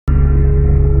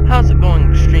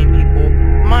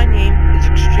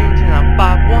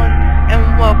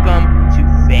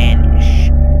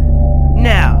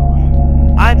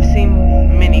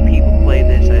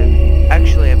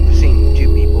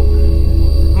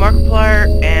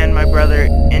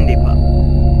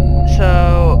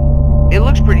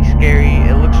scary.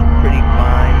 It looks pretty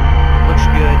fine. Looks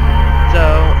good. So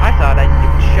I thought I'd give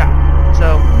it a shot. So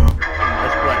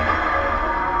let's play.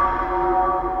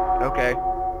 Okay.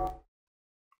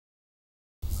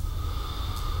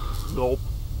 Nope.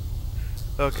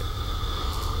 Okay.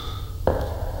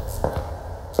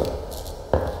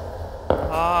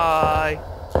 Hi.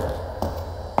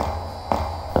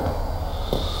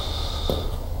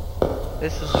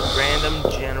 This is a random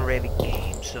generated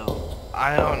game, so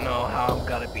I don't know how I'm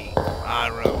gonna be. I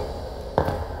don't know.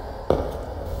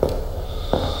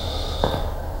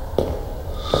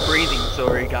 Breathing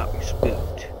sorry got me spooked.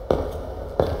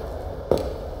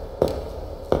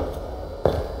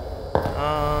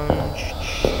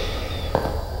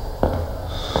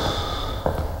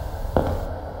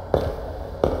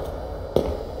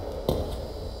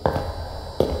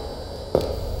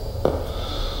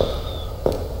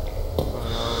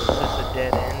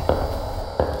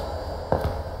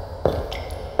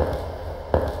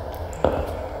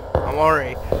 I'm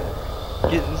already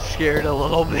getting scared a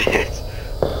little bit.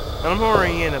 I'm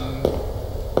already in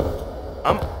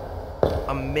I'm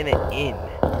a minute in.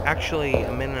 Actually,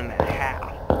 a minute and a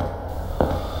half.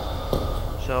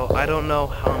 So I don't know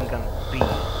how I'm gonna be.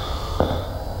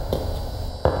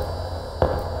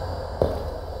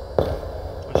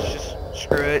 Let's just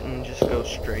screw it and just go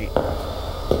straight.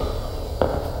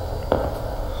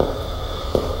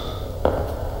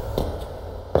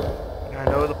 I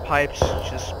know the pipes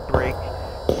just break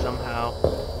somehow.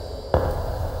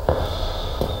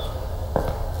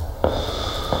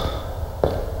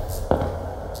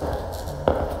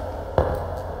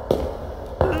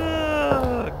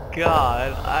 Oh,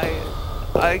 God,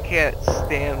 I can't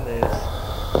stand this.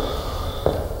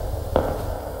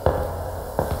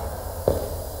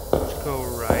 Let's go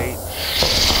right.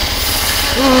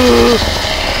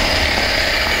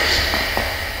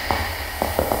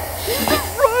 He's in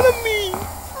front of me!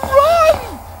 Run!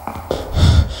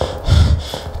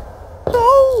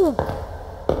 No!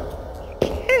 You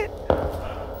can't.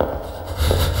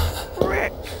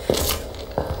 Rick.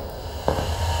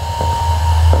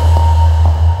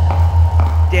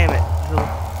 Damn it.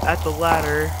 At the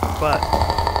ladder, but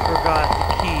forgot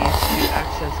the keys to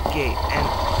access gate and...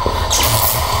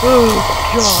 Oh,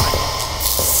 God!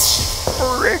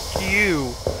 Frick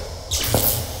you!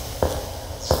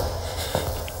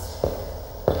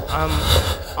 I'm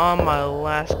on my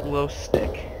last glow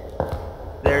stick.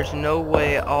 There's no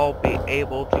way I'll be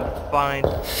able to find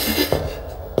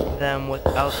them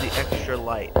without the extra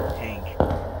light, Hank.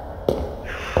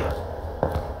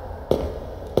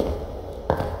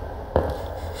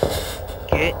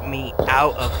 Get me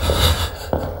out of here.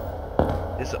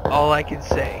 Is all I can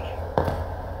say.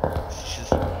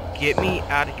 Just get me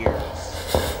out of here.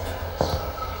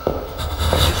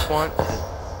 I just want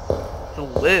to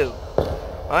live.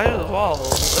 I just want to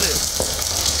live.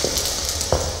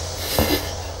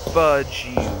 Fudge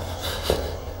you.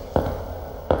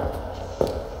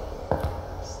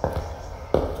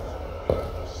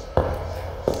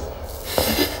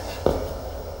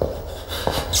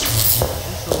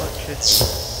 This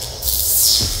electricity.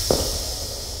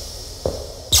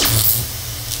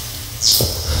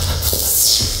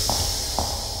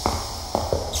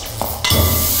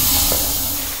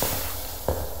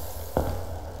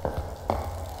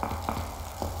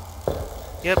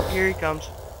 Yep, here he comes.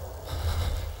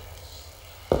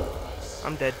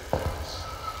 I'm dead.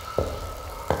 Am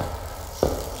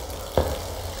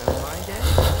I dead?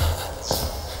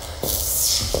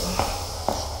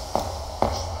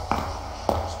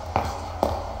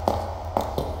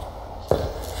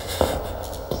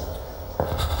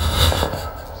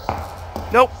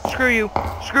 Nope, screw you.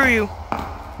 Screw you.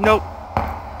 Nope.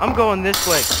 I'm going this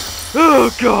way.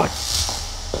 Oh, God!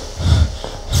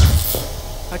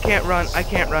 I can't run. I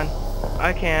can't run.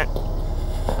 I can't.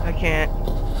 I can't.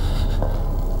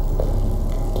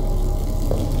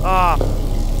 Ah,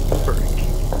 frick.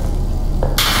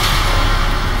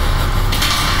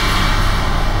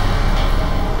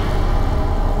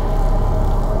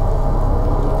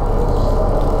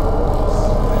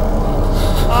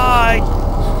 Hi.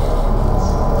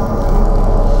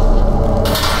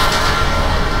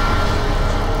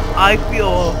 I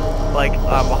feel like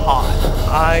I'm hot.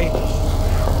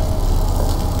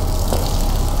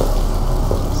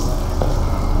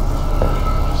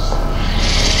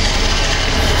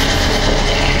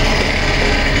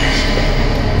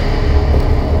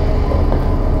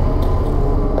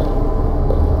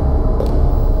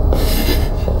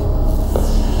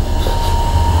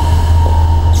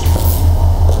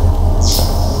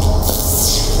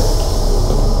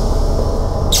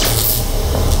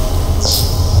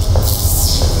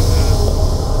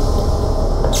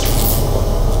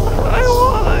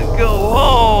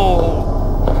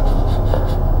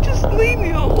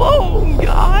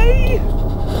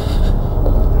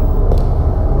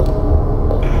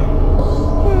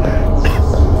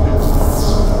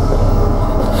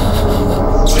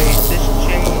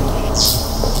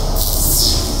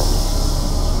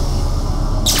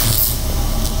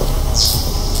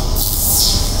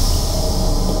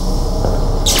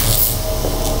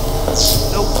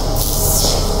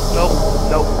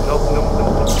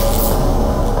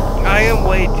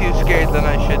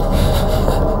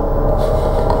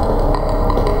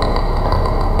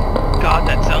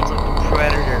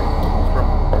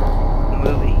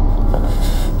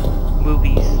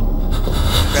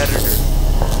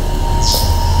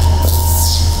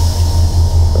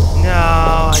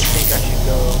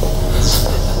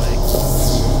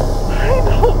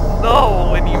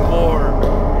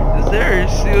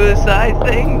 suicide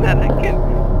thing that I can...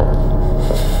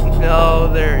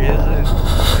 No, there isn't.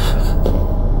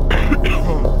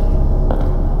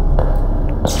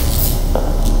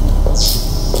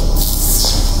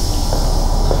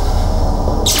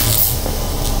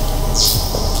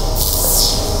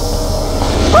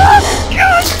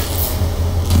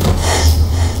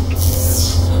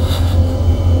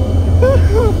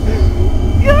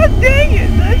 God dang it,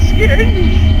 that scared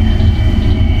me.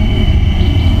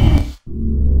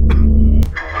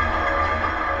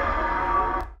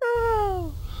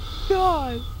 Oh,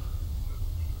 God.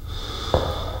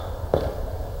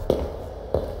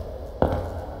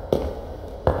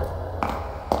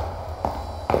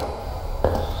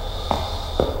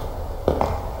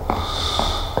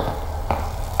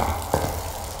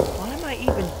 Why am I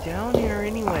even down here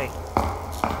anyway?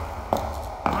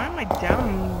 Why am I down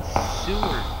in the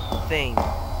sewer thing?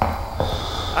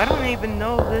 I don't even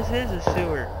know if this is a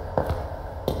sewer.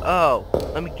 Oh,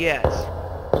 let me guess.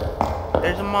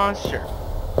 There's a monster.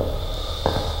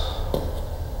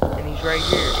 And he's right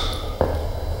here.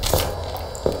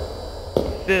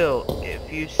 Phil,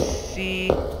 if you see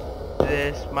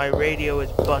this, my radio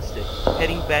is busted.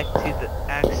 Heading back to the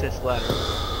access ladder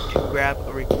to grab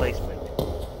a replacement.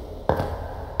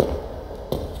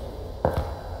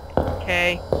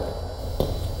 Okay.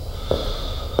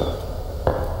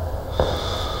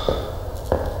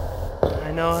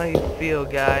 I know how you feel,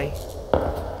 guy.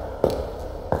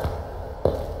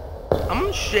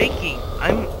 I'm shaking.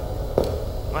 I'm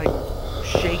like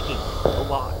shaking a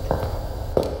lot.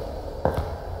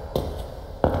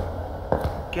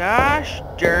 Gosh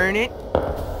darn it.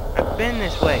 I've been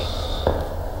this way.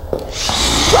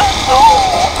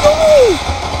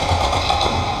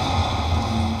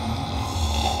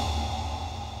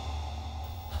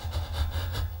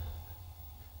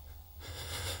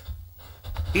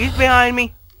 He's behind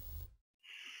me.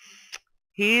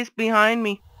 He's behind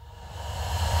me.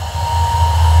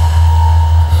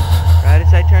 Right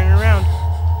as I turn around.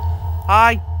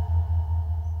 Hi.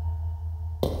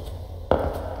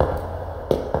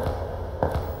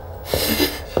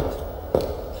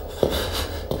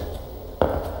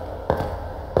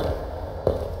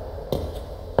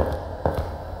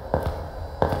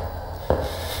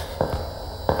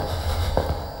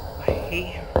 I hate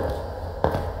him.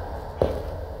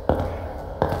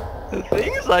 The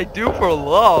things I do for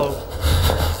love.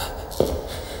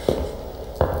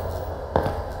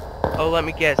 Oh, let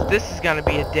me guess. This is gonna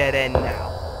be a dead end now.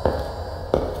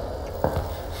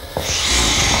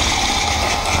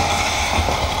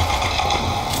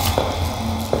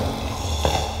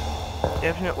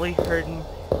 Definitely heard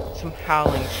some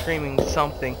howling, screaming,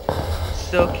 something.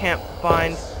 Still can't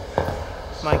find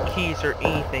my keys or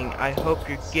anything. I hope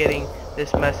you're getting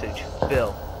this message.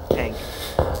 Bill. Hank.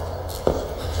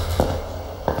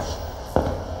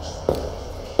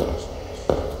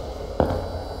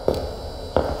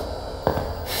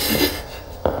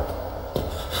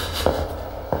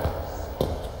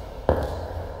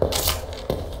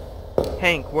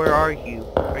 Hank, where are you?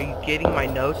 Are you getting my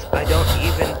notes? I don't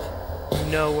even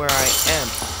know where I am.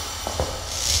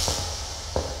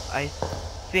 I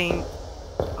think...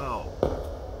 Oh.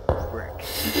 Frick.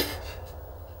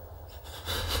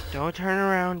 Don't turn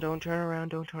around, don't turn around,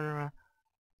 don't turn around.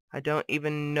 I don't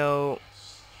even know...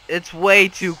 It's way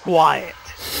too quiet.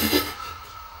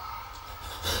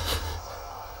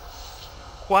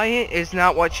 Quiet is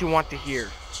not what you want to hear.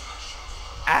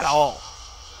 At all.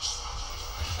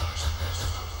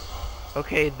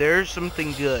 Okay, there's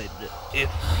something good. If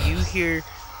you hear...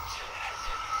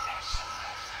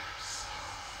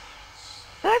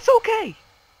 That's okay.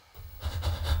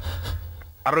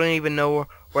 I don't even know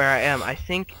where I am. I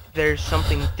think there's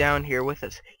something down here with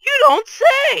us. You don't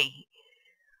say!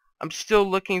 I'm still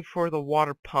looking for the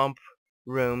water pump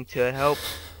room to help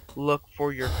look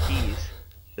for your keys,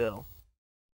 Phil.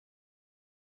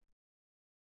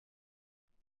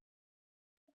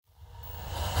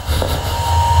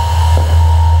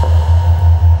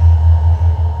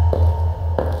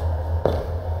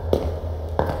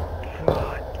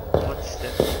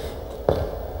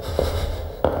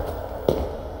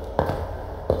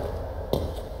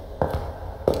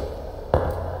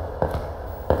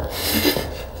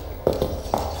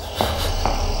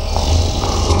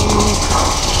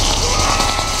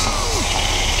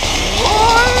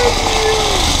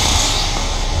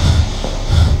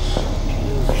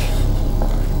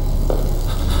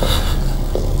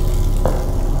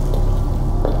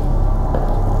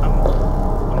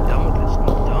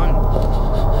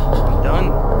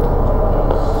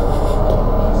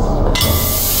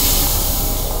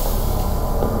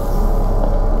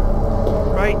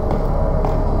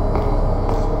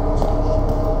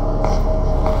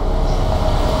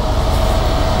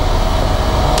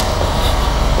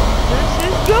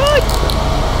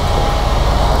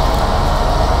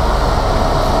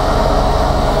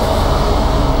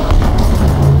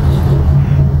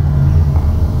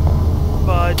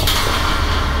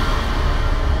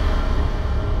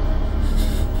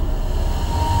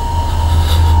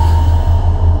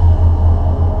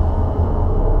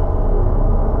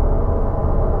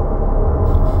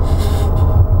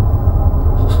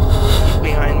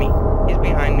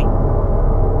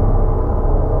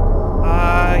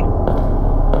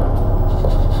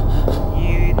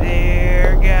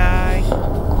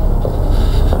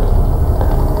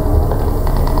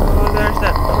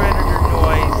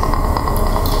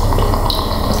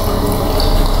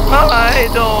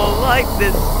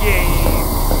 this game.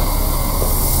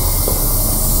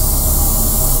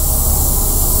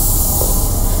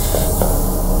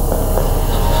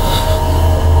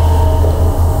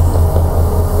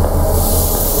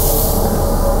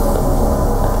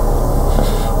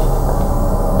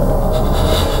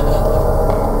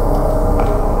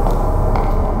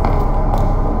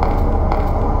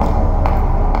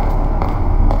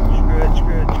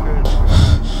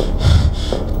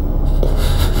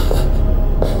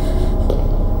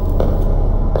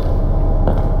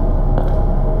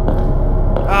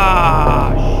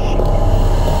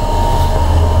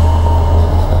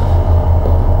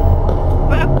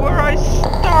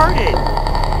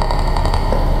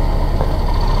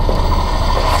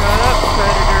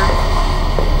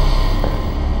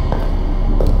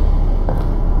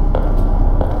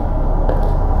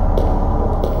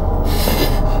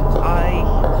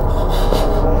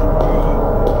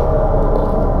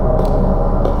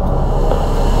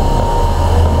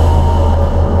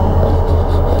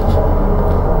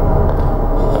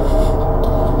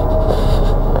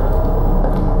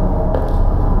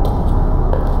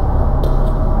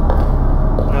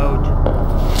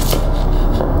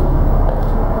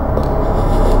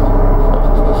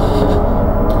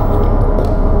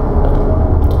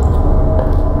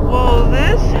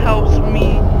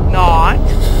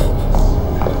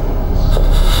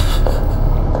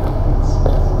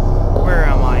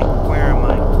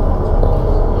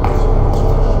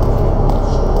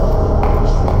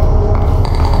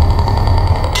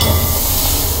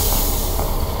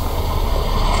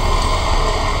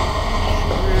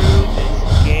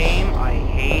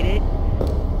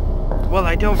 Well,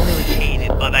 I don't really hate it,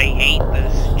 but I hate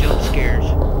those jump scares.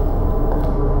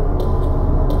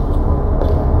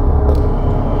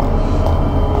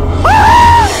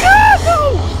 Ah, God, no!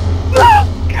 No,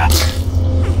 God.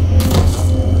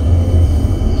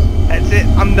 That's it.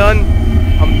 I'm done.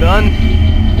 I'm done.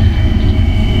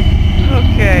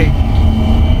 Okay.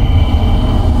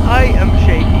 I am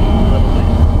shaking a little bit.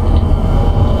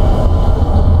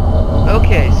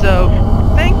 Okay, so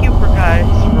thank you guys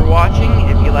for watching.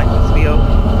 If you like this video,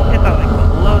 hit that like button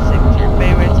below, save it to your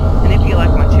favorites, and if you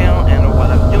like my channel and or what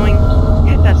I'm doing,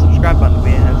 hit that subscribe button.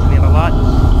 It helps me a lot.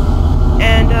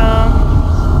 And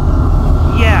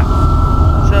yeah,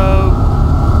 so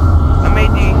I may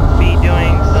be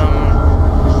doing some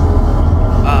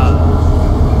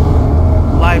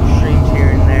live streams here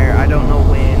and there. I don't know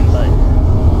when, but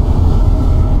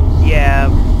yeah,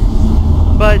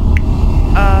 but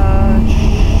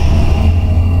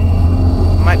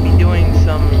might be doing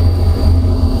some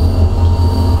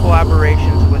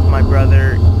collaborations with my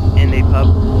brother in a pub,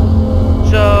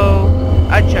 so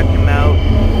I'd check him out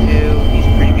too. He's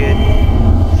pretty good.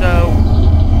 So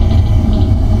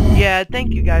yeah,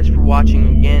 thank you guys for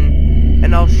watching again,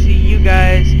 and I'll see you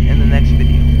guys in the next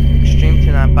video. Extreme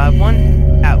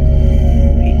 2951 out.